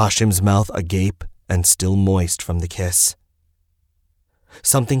 Hashim's mouth agape and still moist from the kiss.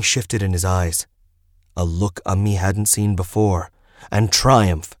 Something shifted in his eyes, a look Ummi hadn't seen before, and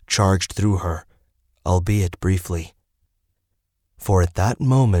triumph charged through her, albeit briefly. For at that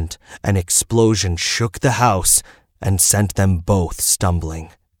moment, an explosion shook the house and sent them both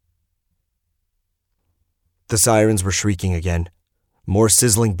stumbling. The sirens were shrieking again. More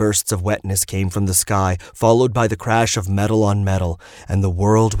sizzling bursts of wetness came from the sky, followed by the crash of metal on metal, and the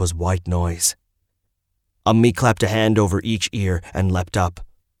world was white noise. Ummi clapped a hand over each ear and leapt up.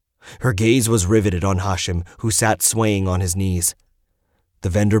 Her gaze was riveted on Hashim, who sat swaying on his knees. The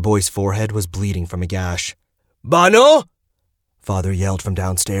vendor boy's forehead was bleeding from a gash. "Bano!" Father yelled from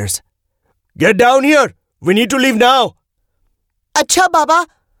downstairs. "Get down here! We need to leave now!" Acha, Baba!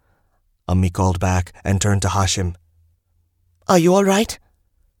 Ummi called back and turned to Hashim. Are you all right?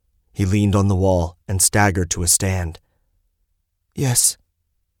 He leaned on the wall and staggered to a stand. Yes.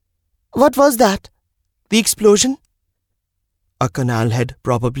 What was that? The explosion? A canal head,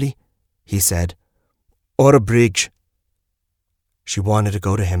 probably, he said. Or a bridge. She wanted to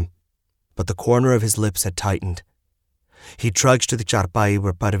go to him, but the corner of his lips had tightened. He trudged to the charpai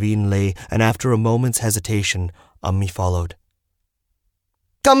where Parveen lay, and after a moment's hesitation, Ummi followed.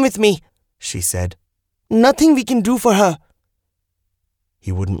 Come with me, she said. Nothing we can do for her.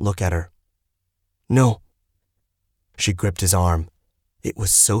 He wouldn't look at her. No. She gripped his arm. It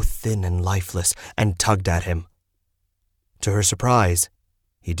was so thin and lifeless, and tugged at him. To her surprise,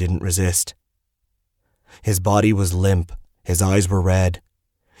 he didn't resist. His body was limp, his eyes were red.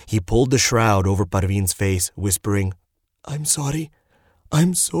 He pulled the shroud over Parveen's face, whispering, I'm sorry,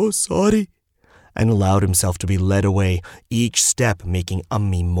 I'm so sorry, and allowed himself to be led away, each step making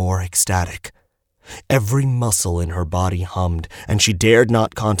Ummi more ecstatic. Every muscle in her body hummed, and she dared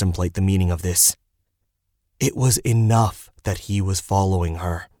not contemplate the meaning of this. It was enough that he was following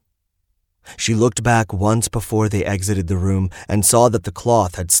her. She looked back once before they exited the room and saw that the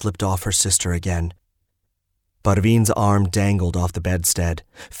cloth had slipped off her sister again. Parveen's arm dangled off the bedstead,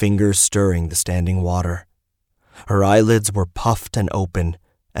 fingers stirring the standing water. Her eyelids were puffed and open,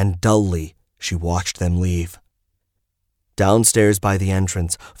 and dully she watched them leave. Downstairs by the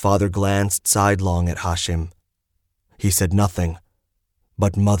entrance, Father glanced sidelong at Hashim. He said nothing,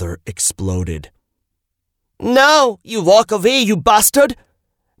 but Mother exploded. Now you walk away, you bastard!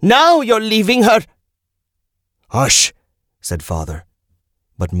 Now you're leaving her! Hush, said Father,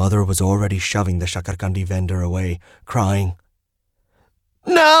 but Mother was already shoving the shakarkandi vendor away, crying.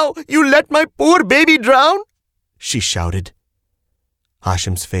 Now you let my poor baby drown? She shouted.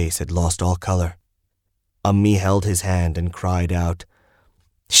 Hashim's face had lost all color. Ummi held his hand and cried out,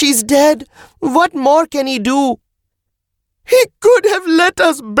 She's dead! What more can he do? He could have let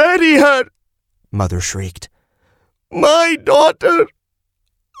us bury her, Mother shrieked. My daughter!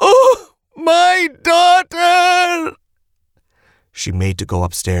 Oh, my daughter! She made to go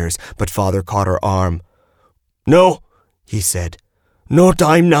upstairs, but Father caught her arm. No, he said. No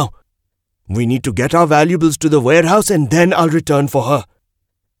time now. We need to get our valuables to the warehouse and then I'll return for her.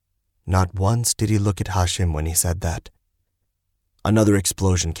 Not once did he look at Hashim when he said that. Another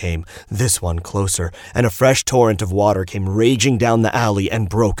explosion came, this one closer, and a fresh torrent of water came raging down the alley and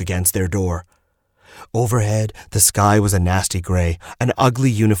broke against their door. Overhead, the sky was a nasty grey, an ugly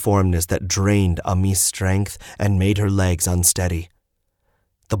uniformness that drained Ammi's strength and made her legs unsteady.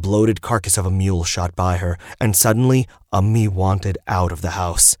 The bloated carcass of a mule shot by her, and suddenly Ammi wanted out of the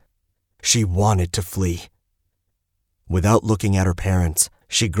house. She wanted to flee. Without looking at her parents,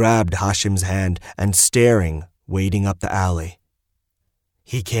 she grabbed Hashim's hand and staring, wading up the alley.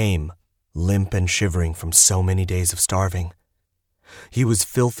 He came, limp and shivering from so many days of starving. He was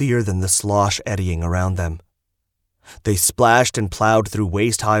filthier than the slosh eddying around them. They splashed and plowed through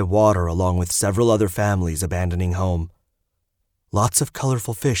waist-high water along with several other families abandoning home. Lots of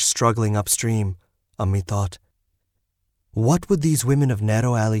colorful fish struggling upstream, Ammi thought. What would these women of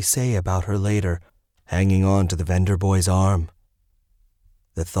Narrow Alley say about her later, hanging on to the vendor boy's arm?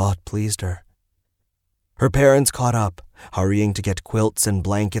 The thought pleased her. Her parents caught up, hurrying to get quilts and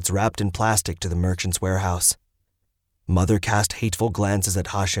blankets wrapped in plastic to the merchant's warehouse. Mother cast hateful glances at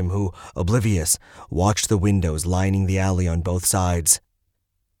Hashim, who, oblivious, watched the windows lining the alley on both sides.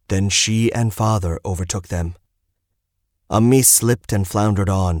 Then she and Father overtook them. Ammi slipped and floundered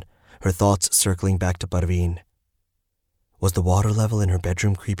on, her thoughts circling back to Parveen. Was the water level in her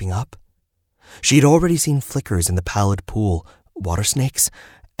bedroom creeping up? She had already seen flickers in the pallid pool, water snakes,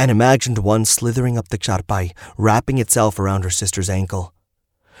 and imagined one slithering up the charpai, wrapping itself around her sister's ankle.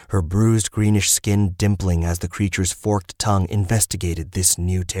 Her bruised greenish skin dimpling as the creature's forked tongue investigated this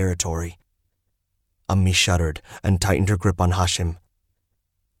new territory. Ammi shuddered and tightened her grip on Hashim.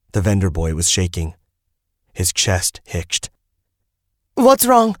 The vendor boy was shaking. His chest hitched. What's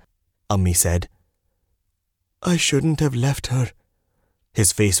wrong? Ammi said. I shouldn't have left her.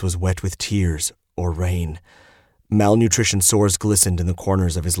 His face was wet with tears or rain. Malnutrition sores glistened in the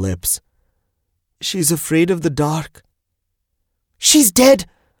corners of his lips. She's afraid of the dark. She's dead!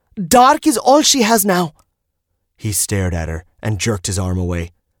 Dark is all she has now. He stared at her and jerked his arm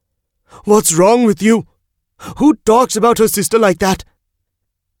away. What's wrong with you? Who talks about her sister like that?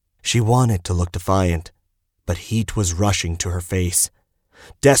 She wanted to look defiant, but heat was rushing to her face.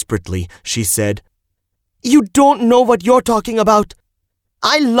 Desperately, she said, You don't know what you're talking about.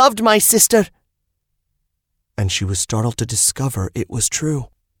 I loved my sister. And she was startled to discover it was true.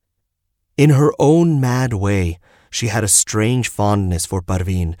 In her own mad way, she had a strange fondness for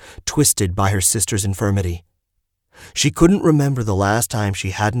Parveen, twisted by her sister's infirmity. She couldn't remember the last time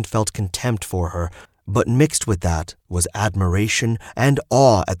she hadn't felt contempt for her, but mixed with that was admiration and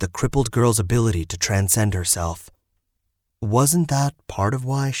awe at the crippled girl's ability to transcend herself. Wasn't that part of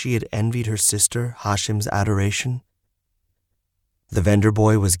why she had envied her sister Hashim's adoration? The vendor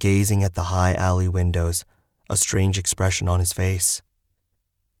boy was gazing at the high alley windows, a strange expression on his face.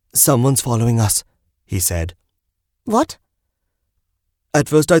 Someone's following us, he said. What? At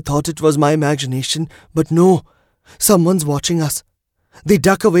first I thought it was my imagination, but no, someone's watching us. They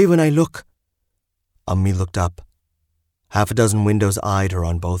duck away when I look. Ammi looked up. Half a dozen windows eyed her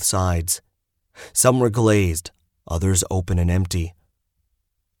on both sides. Some were glazed, others open and empty.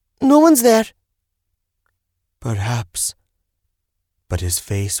 No one's there. Perhaps. But his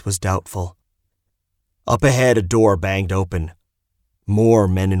face was doubtful. Up ahead, a door banged open. More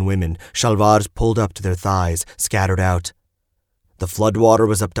men and women, shalwars pulled up to their thighs, scattered out. The floodwater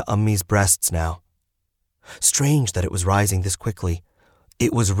was up to Ammi's breasts now. Strange that it was rising this quickly.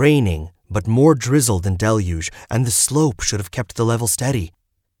 It was raining, but more drizzle than deluge, and the slope should have kept the level steady.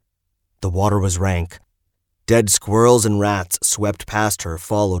 The water was rank. Dead squirrels and rats swept past her,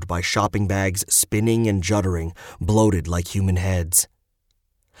 followed by shopping bags spinning and juddering, bloated like human heads.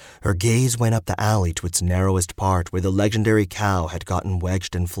 Her gaze went up the alley to its narrowest part where the legendary cow had gotten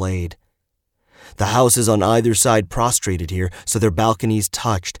wedged and flayed. The houses on either side prostrated here, so their balconies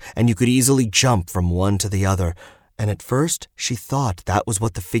touched, and you could easily jump from one to the other, and at first she thought that was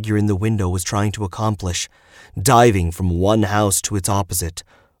what the figure in the window was trying to accomplish, diving from one house to its opposite,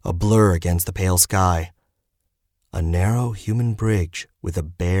 a blur against the pale sky. A narrow human bridge with a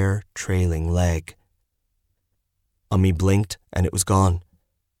bare, trailing leg. Ammi blinked, and it was gone.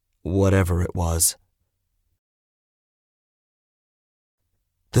 Whatever it was.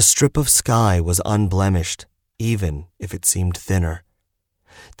 The strip of sky was unblemished, even if it seemed thinner.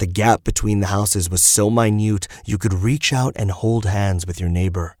 The gap between the houses was so minute you could reach out and hold hands with your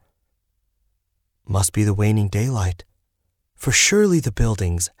neighbor. Must be the waning daylight, for surely the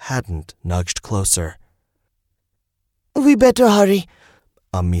buildings hadn't nudged closer. We better hurry,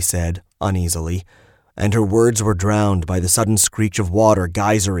 Ummi said uneasily, and her words were drowned by the sudden screech of water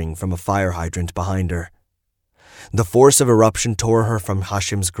geysering from a fire hydrant behind her. The force of eruption tore her from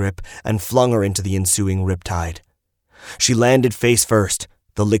Hashim's grip and flung her into the ensuing riptide. She landed face first,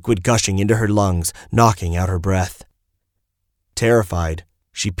 the liquid gushing into her lungs, knocking out her breath. Terrified,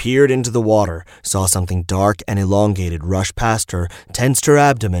 she peered into the water, saw something dark and elongated rush past her, tensed her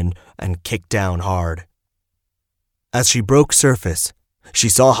abdomen, and kicked down hard. As she broke surface, she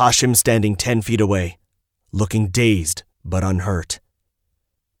saw Hashim standing 10 feet away, looking dazed but unhurt.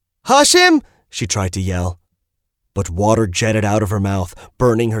 "Hashim!" she tried to yell, but water jetted out of her mouth,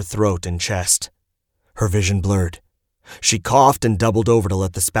 burning her throat and chest. Her vision blurred. She coughed and doubled over to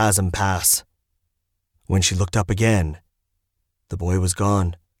let the spasm pass. When she looked up again, the boy was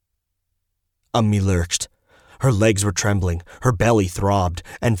gone. Ummi lurched. Her legs were trembling, her belly throbbed,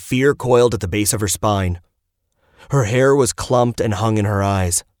 and fear coiled at the base of her spine. Her hair was clumped and hung in her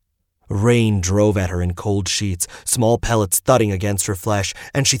eyes. Rain drove at her in cold sheets, small pellets thudding against her flesh,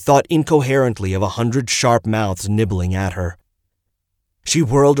 and she thought incoherently of 100 sharp mouths nibbling at her. She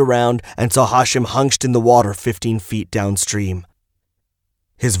whirled around and saw Hashim hunched in the water 15 feet downstream.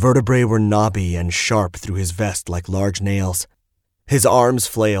 His vertebrae were knobby and sharp through his vest like large nails. His arms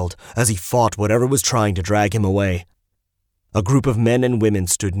flailed as he fought whatever was trying to drag him away. A group of men and women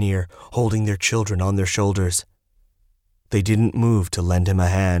stood near, holding their children on their shoulders. They didn't move to lend him a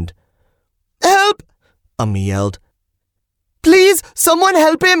hand. "Help!" Ummi yelled. "Please, someone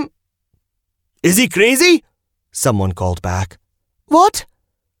help him!" "Is he crazy?" someone called back. "What?"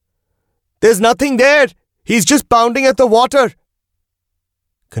 "There's nothing there. He's just pounding at the water."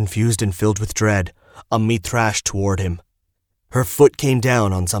 Confused and filled with dread, Ummi thrashed toward him. Her foot came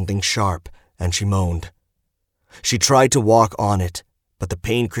down on something sharp, and she moaned. She tried to walk on it, but the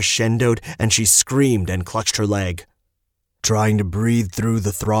pain crescendoed, and she screamed and clutched her leg. Trying to breathe through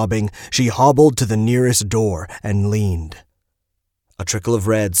the throbbing, she hobbled to the nearest door and leaned. A trickle of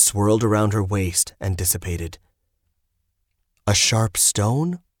red swirled around her waist and dissipated. A sharp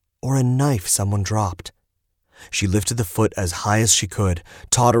stone or a knife someone dropped? She lifted the foot as high as she could,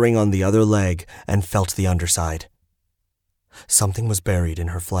 tottering on the other leg, and felt the underside. Something was buried in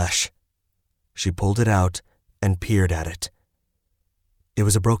her flesh. She pulled it out and peered at it. It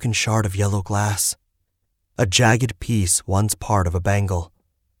was a broken shard of yellow glass, a jagged piece once part of a bangle.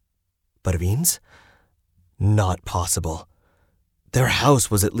 But Aveen's? Not possible. Their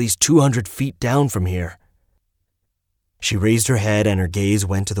house was at least 200 feet down from here. She raised her head and her gaze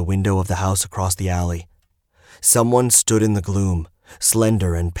went to the window of the house across the alley. Someone stood in the gloom,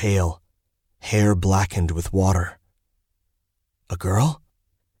 slender and pale, hair blackened with water. A girl?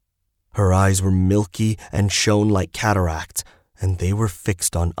 Her eyes were milky and shone like cataracts, and they were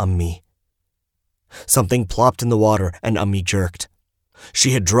fixed on Ummi. Something plopped in the water, and Ummi jerked.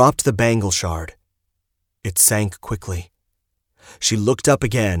 She had dropped the bangle shard. It sank quickly. She looked up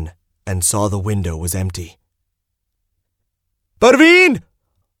again and saw the window was empty. "Parveen!"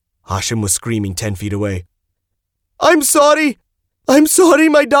 Hashim was screaming 10 feet away. I'm sorry,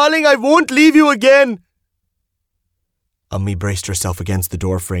 my darling, I won't leave you again." Ummi braced herself against the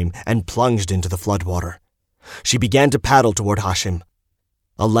doorframe and plunged into the floodwater. She began to paddle toward Hashim.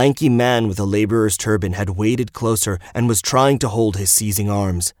 A lanky man with a laborer's turban had waded closer and was trying to hold his seizing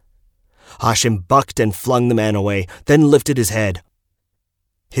arms. Hashim bucked and flung the man away, then lifted his head.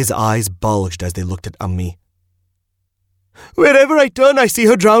 His eyes bulged as they looked at Ummi. "Wherever I turn, I see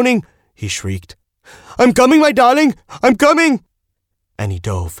her drowning," he shrieked. "I'm coming, my darling, I'm coming!" And he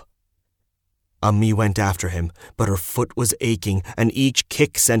dove. Ummi went after him, but her foot was aching, and each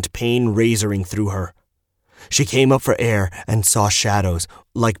kick sent pain razoring through her. She came up for air and saw shadows,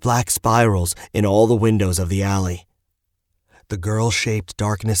 like black spirals, in all the windows of the alley. The girl-shaped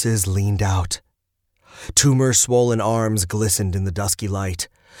darknesses leaned out. Tumor-swollen arms glistened in the dusky light.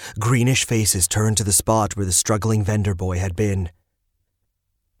 Greenish faces turned to the spot where the struggling vendor boy had been.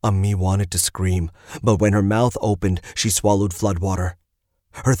 Ummi wanted to scream, but when her mouth opened, she swallowed floodwater.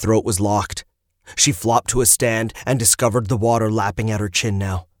 Her throat was locked. She flopped to a stand and discovered the water lapping at her chin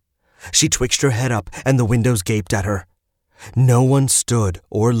now. She twitched her head up and the windows gaped at her. No one stood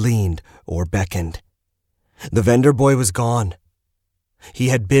or leaned or beckoned. The vendor boy was gone. He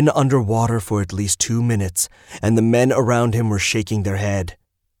had been underwater for at least 2 minutes, and the men around him were shaking their head.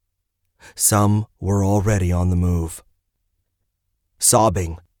 Some were already on the move.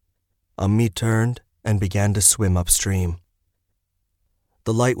 Sobbing, Ummi turned and began to swim upstream.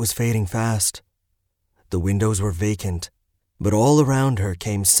 The light was fading fast. The windows were vacant, but all around her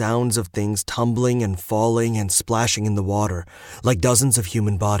came sounds of things tumbling and falling and splashing in the water, like dozens of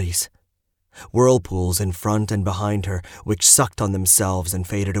human bodies. Whirlpools in front and behind her, which sucked on themselves and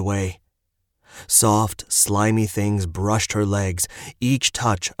faded away. Soft, slimy things brushed her legs, each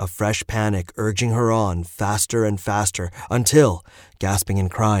touch a fresh panic urging her on faster and faster until, gasping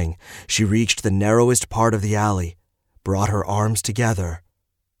and crying, she reached the narrowest part of the alley, brought her arms together,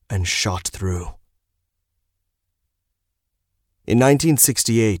 and shot through. In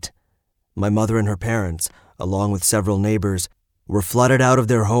 1968, my mother and her parents, along with several neighbors, were flooded out of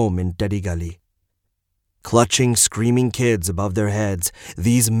their home in Dedigali. Clutching, screaming kids above their heads,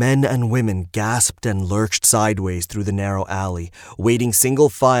 these men and women gasped and lurched sideways through the narrow alley, waiting single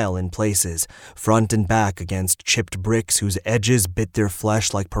file in places, front and back against chipped bricks whose edges bit their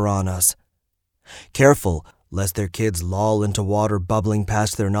flesh like piranhas. Careful lest their kids loll into water bubbling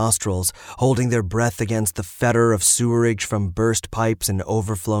past their nostrils, holding their breath against the fetor of sewerage from burst pipes and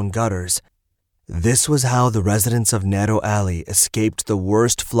overflown gutters. This was how the residents of Nehru Alley escaped the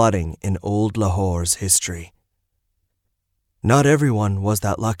worst flooding in old Lahore's history. Not everyone was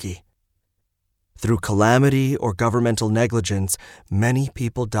that lucky. Through calamity or governmental negligence, many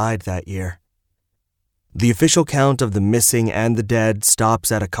people died that year. The official count of the missing and the dead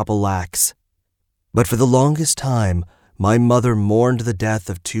stops at a couple lakhs. But for the longest time, my mother mourned the death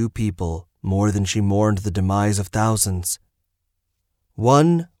of 2 people more than she mourned the demise of thousands.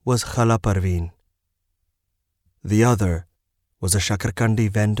 One was Khala Parveen. The other was a shakarkandi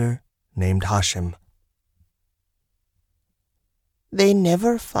vendor named Hashim. They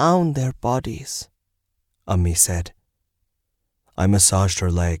never found their bodies, Ammi said. I massaged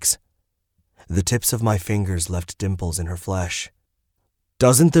her legs. The tips of my fingers left dimples in her flesh.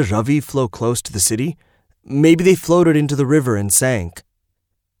 Doesn't the Ravi flow close to the city? Maybe they floated into the river and sank.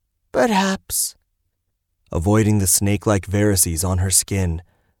 Perhaps. Avoiding the snake-like varices on her skin,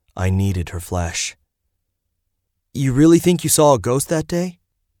 I kneaded her flesh. You really think you saw a ghost that day?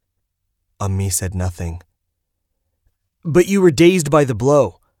 Ammi said nothing. But you were dazed by the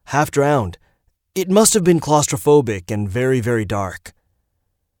blow, half drowned. It must have been claustrophobic and very, very dark.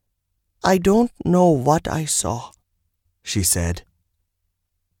 I don't know what I saw, she said.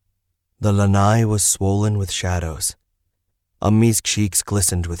 The lanai was swollen with shadows. Ammi's cheeks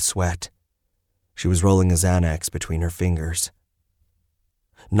glistened with sweat. She was rolling a Xanax between her fingers.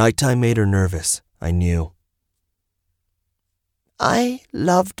 Nighttime made her nervous, I knew. I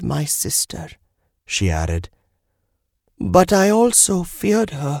loved my sister, she added, but I also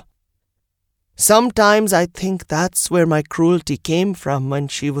feared her. Sometimes I think that's where my cruelty came from when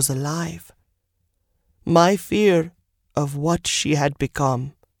she was alive. My fear of what she had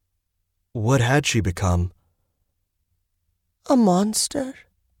become. What had she become? A monster.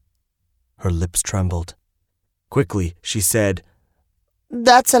 Her lips trembled. Quickly, she said,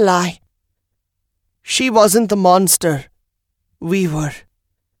 That's a lie. She wasn't the monster. We were.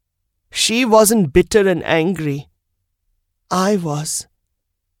 She wasn't bitter and angry. I was.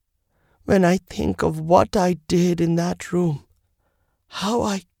 When I think of what I did in that room, how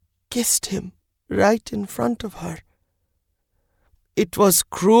I kissed him right in front of her. It was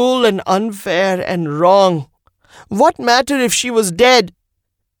cruel and unfair and wrong. What matter if she was dead?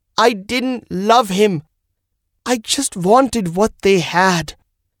 I didn't love him. I just wanted what they had.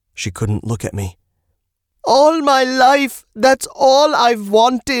 She couldn't look at me. All my life, that's all I've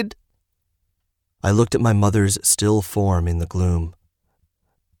wanted. I looked at my mother's still form in the gloom.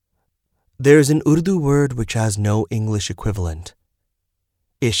 There's an Urdu word which has no English equivalent.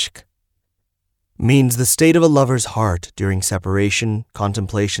 Ishq means the state of a lover's heart during separation,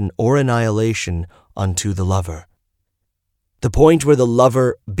 contemplation, or annihilation unto the lover. The point where the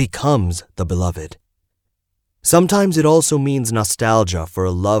lover becomes the beloved. Sometimes it also means nostalgia for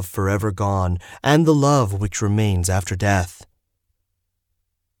a love forever gone and the love which remains after death.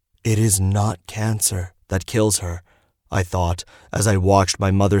 It is not cancer that kills her, I thought as I watched my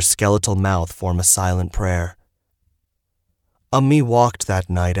mother's skeletal mouth form a silent prayer. Ammi walked that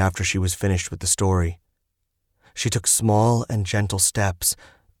night after she was finished with the story. She took small and gentle steps,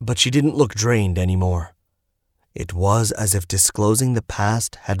 but she didn't look drained anymore. It was as if disclosing the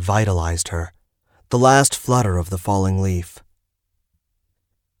past had vitalized her, the last flutter of the falling leaf.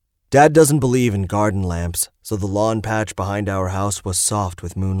 Dad doesn't believe in garden lamps, so the lawn patch behind our house was soft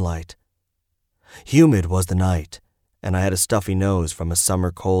with moonlight. Humid was the night, and I had a stuffy nose from a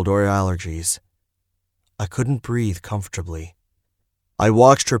summer cold or allergies. I couldn't breathe comfortably. I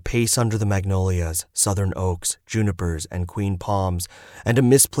watched her pace under the magnolias, southern oaks, junipers, and queen palms, and a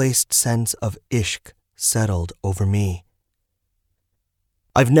misplaced sense of ishq settled over me.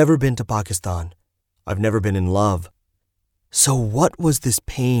 I've never been to Pakistan. I've never been in love. So what was this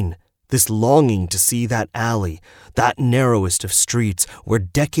pain, this longing to see that alley, that narrowest of streets where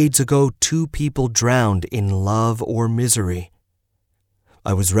decades ago 2 people drowned in love or misery?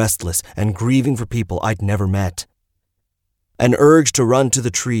 I was restless and grieving for people I'd never met. An urge to run to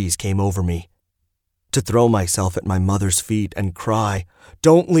the trees came over me, to throw myself at my mother's feet and cry,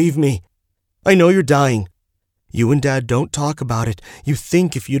 "Don't leave me. I know you're dying. You and Dad don't talk about it. You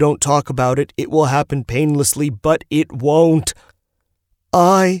think if you don't talk about it, it will happen painlessly, but it won't.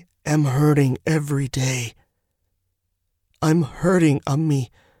 I am hurting every day. I'm hurting, Ummi,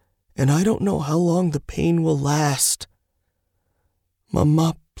 and I don't know how long the pain will last.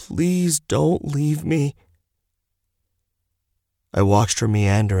 Mama, please don't leave me." I watched her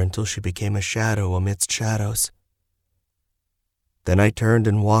meander until she became a shadow amidst shadows. Then I turned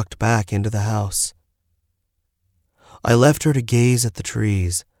and walked back into the house. I left her to gaze at the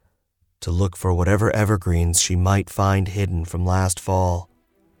trees, to look for whatever evergreens she might find hidden from last fall.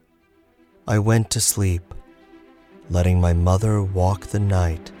 I went to sleep, letting my mother walk the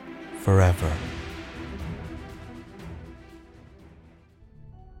night forever.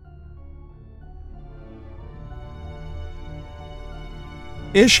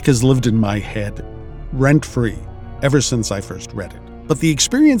 Ishq has lived in my head, rent-free, ever since I first read it. But the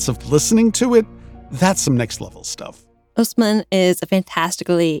experience of listening to it, that's some next-level stuff. Usman is a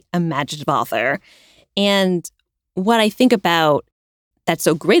fantastically imaginative author. And what I think about that's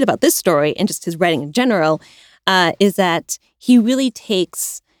so great about this story and just his writing in general is that he really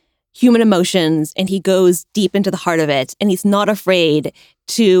takes human emotions and he goes deep into the heart of it. And he's not afraid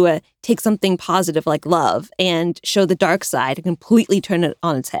to take something positive like love and show the dark side and completely turn it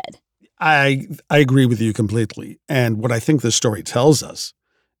on its head. I agree with you completely. And what I think this story tells us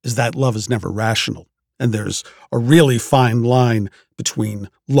is that love is never rational. And there's a really fine line between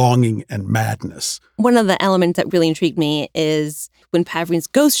longing and madness. One of the elements that really intrigued me is when Pavrine's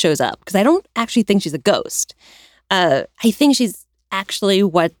ghost shows up, because I don't actually think she's a ghost. I think she's actually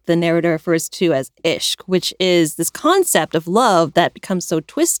what the narrator refers to as Ishq, which is this concept of love that becomes so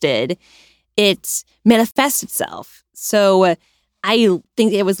twisted, it manifests itself. So I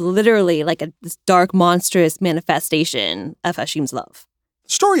think it was literally like this dark, monstrous manifestation of Hashim's love.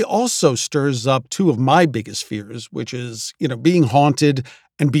 The story also stirs up 2 of my biggest fears, which is, being haunted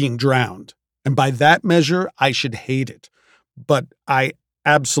and being drowned. And by that measure, I should hate it. But I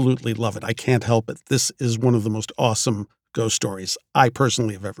absolutely love it. I can't help it. This is one of the most awesome ghost stories I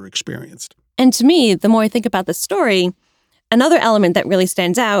personally have ever experienced. And to me, the more I think about the story, another element that really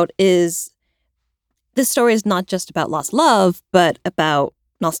stands out is this story is not just about lost love, but about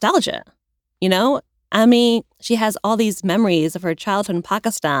nostalgia. Ami, she has all these memories of her childhood in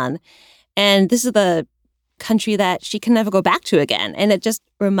Pakistan, and this is the country that she can never go back to again. And it just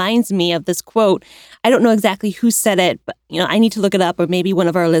reminds me of this quote. I don't know exactly who said it, but I need to look it up, or maybe one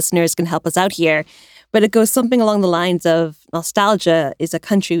of our listeners can help us out here. But it goes something along the lines of nostalgia is a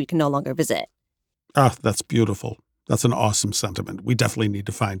country we can no longer visit. Ah, that's beautiful. That's an awesome sentiment. We definitely need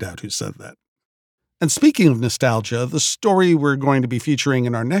to find out who said that. And speaking of nostalgia, the story we're going to be featuring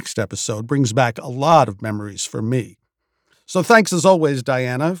in our next episode brings back a lot of memories for me. So thanks as always,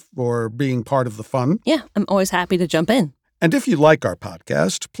 Diana, for being part of the fun. Yeah, I'm always happy to jump in. And if you like our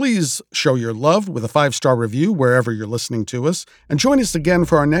podcast, please show your love with a 5-star review wherever you're listening to us, and join us again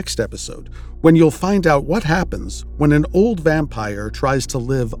for our next episode, when you'll find out what happens when an old vampire tries to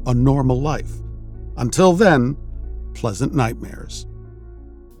live a normal life. Until then, pleasant nightmares.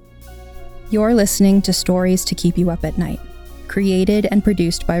 You're listening to Stories to Keep You Up at Night, created and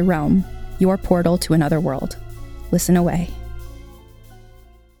produced by Realm, your portal to another world. Listen away.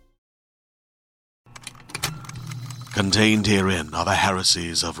 Contained herein are the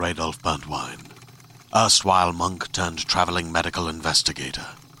heresies of Radolf Burntwine, erstwhile monk turned traveling medical investigator.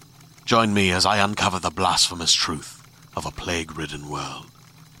 Join me as I uncover the blasphemous truth of a plague-ridden world,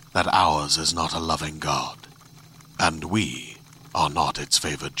 that ours is not a loving God, and we are not its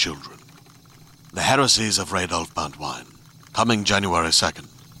favored children. The heresies of Radolf Burntwine, coming January 2nd,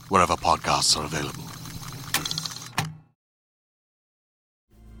 wherever podcasts are available.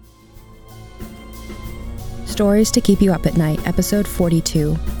 Stories to Keep You Up at Night, episode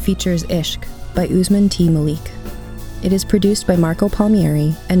 42, features Ishq by Usman T. Malik. It is produced by Marco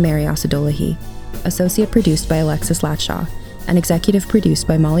Palmieri and Mary Asadolahi, associate produced by Alexis Latshaw, and executive produced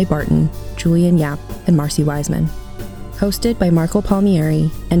by Molly Barton, Julian Yap, and Marcy Wiseman. Hosted by Marco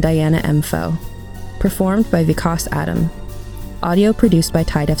Palmieri and Diana M. Foe. Performed by Vikas Adam. Audio produced by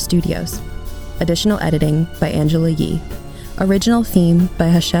Tidef Studios. Additional editing by Angela Yee. Original theme by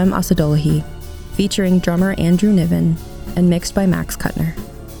Hashem Asadolahi, featuring drummer Andrew Niven and mixed by Max Kuttner.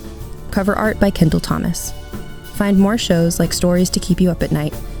 Cover art by Kendall Thomas. Find more shows like Stories to Keep You Up at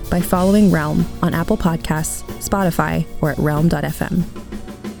Night by following Realm on Apple Podcasts, Spotify, or at realm.fm.